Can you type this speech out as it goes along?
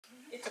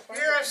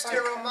Bieiris de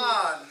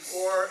Roman,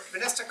 or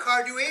Venesta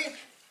Cardui,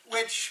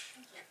 which,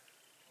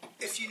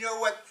 if you know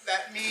what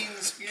that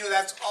means, you know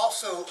that's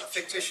also a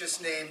fictitious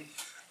name.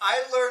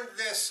 I learned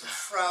this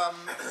from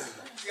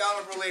the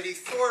Honorable Lady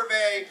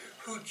Thorvey,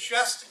 who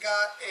just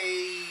got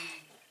a,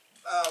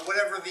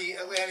 whatever the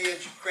Atlantia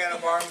Grant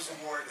of Arms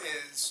Award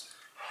is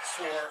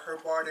for her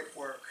bardic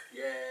work.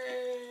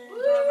 Yay!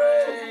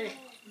 Thorvey!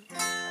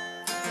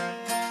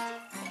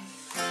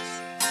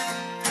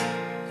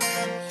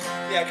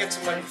 Yeah, get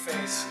some on your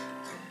face.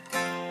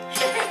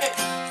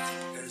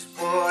 There's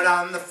wood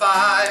on the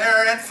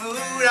fire and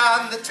food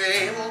on the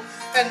table,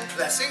 and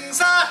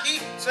blessings are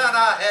heaped on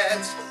our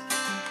heads.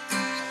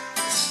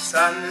 The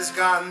sun has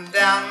gone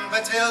down,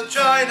 but he'll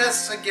join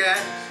us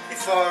again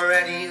before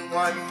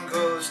anyone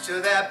goes to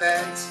their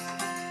beds.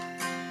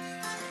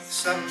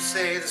 Some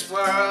say this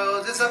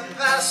world is a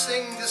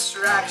passing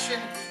distraction,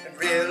 and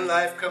real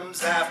life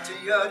comes after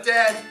you're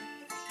dead.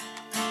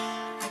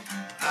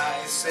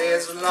 I say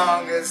as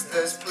long as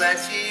there's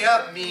plenty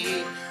of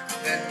me,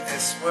 then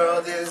this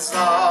world is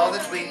all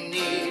that we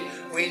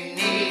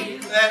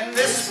need. Then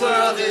this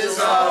world is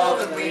all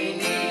that we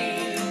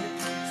need.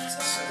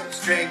 So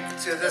let's drink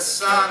to the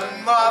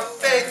sun, more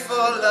faithful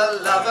a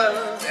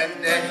lover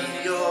than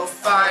any you'll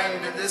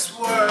find in this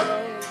world.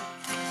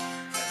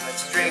 And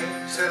let's drink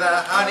to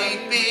the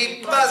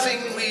honeybee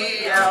buzzing,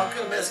 we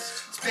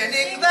alchemists,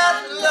 spinning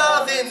that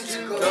love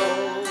into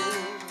gold.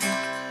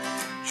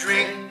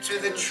 Drink to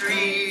the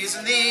trees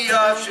and the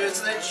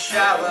orchards that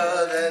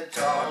shower their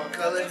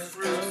dawn-colored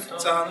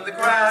fruits on the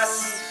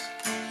grass.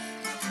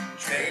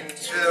 Drink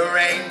to the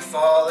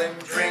rainfall and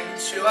drink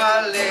to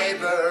our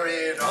labor.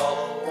 It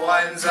all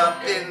winds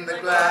up in the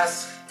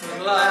glass.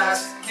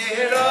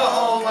 It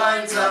all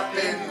winds up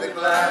in the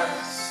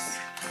glass.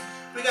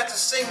 We got to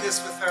sing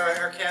this with her at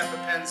her camp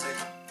at Penzing.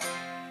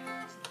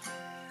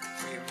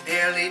 We're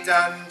nearly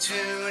done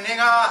tuning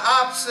our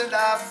harps and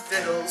our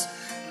fiddles.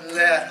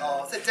 Let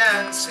all the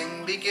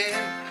dancing begin.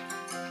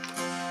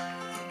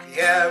 The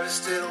air is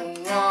still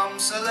warm,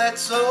 so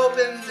let's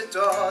open the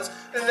doors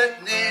and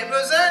let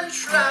neighbors and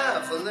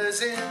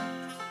travelers in.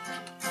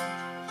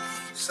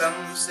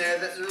 Some say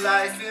that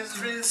life is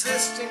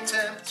resisting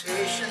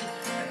temptation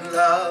and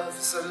love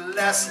is a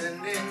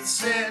lesson in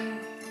sin.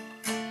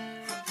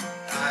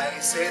 I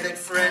say that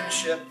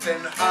friendship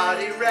and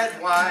hearty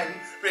red wine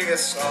bring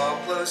us all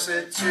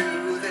closer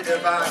to the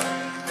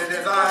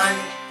divine.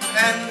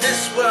 And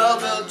this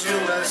world will do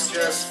us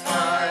just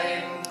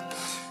fine.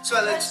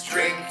 So let's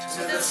drink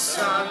to the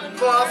sun,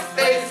 more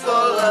faithful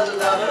a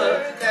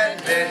lover than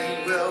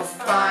many will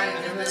find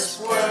in this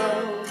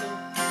world.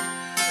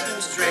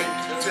 Let's drink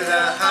to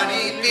the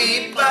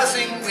honeybee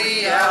buzzing,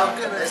 we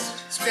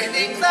alchemists,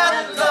 spinning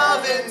that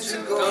love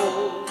into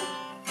gold.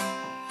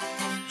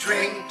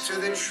 Drink to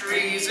the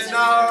trees in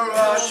our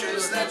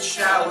orchards that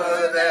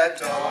shower their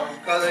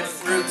dawn-colored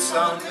fruits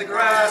on the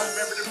grass.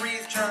 Remember to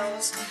breathe,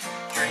 Charles.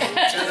 Drink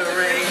to the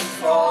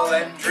rainfall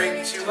and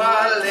drink to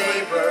our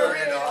labor.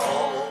 It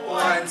all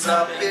winds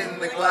up in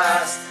the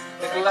glass.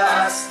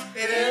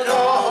 It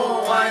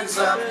all winds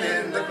up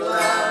in the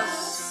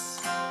glass.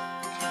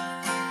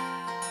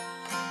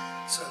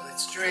 So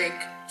let's drink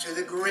to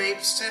the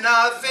grapes in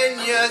our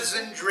vineyards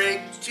and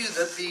drink to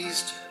the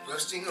feast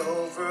roasting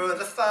over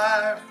the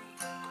fire.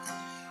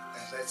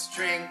 Let's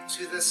drink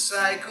to the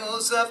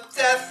cycles of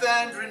death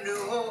and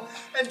renewal,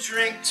 and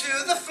drink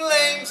to the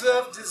flames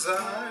of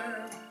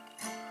desire.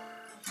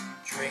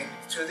 Drink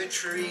to the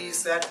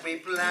trees that we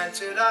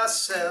planted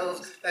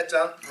ourselves, that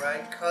dump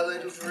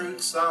bright-colored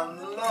fruits on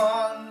the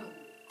lawn.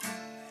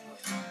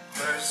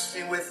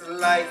 Bursting with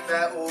light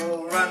that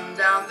will run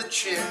down the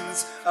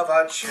chins of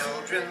our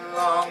children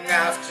long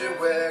after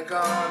we're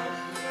gone.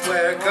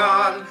 We're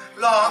gone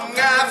long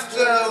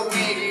after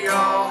we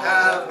all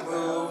have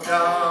moved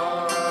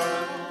on.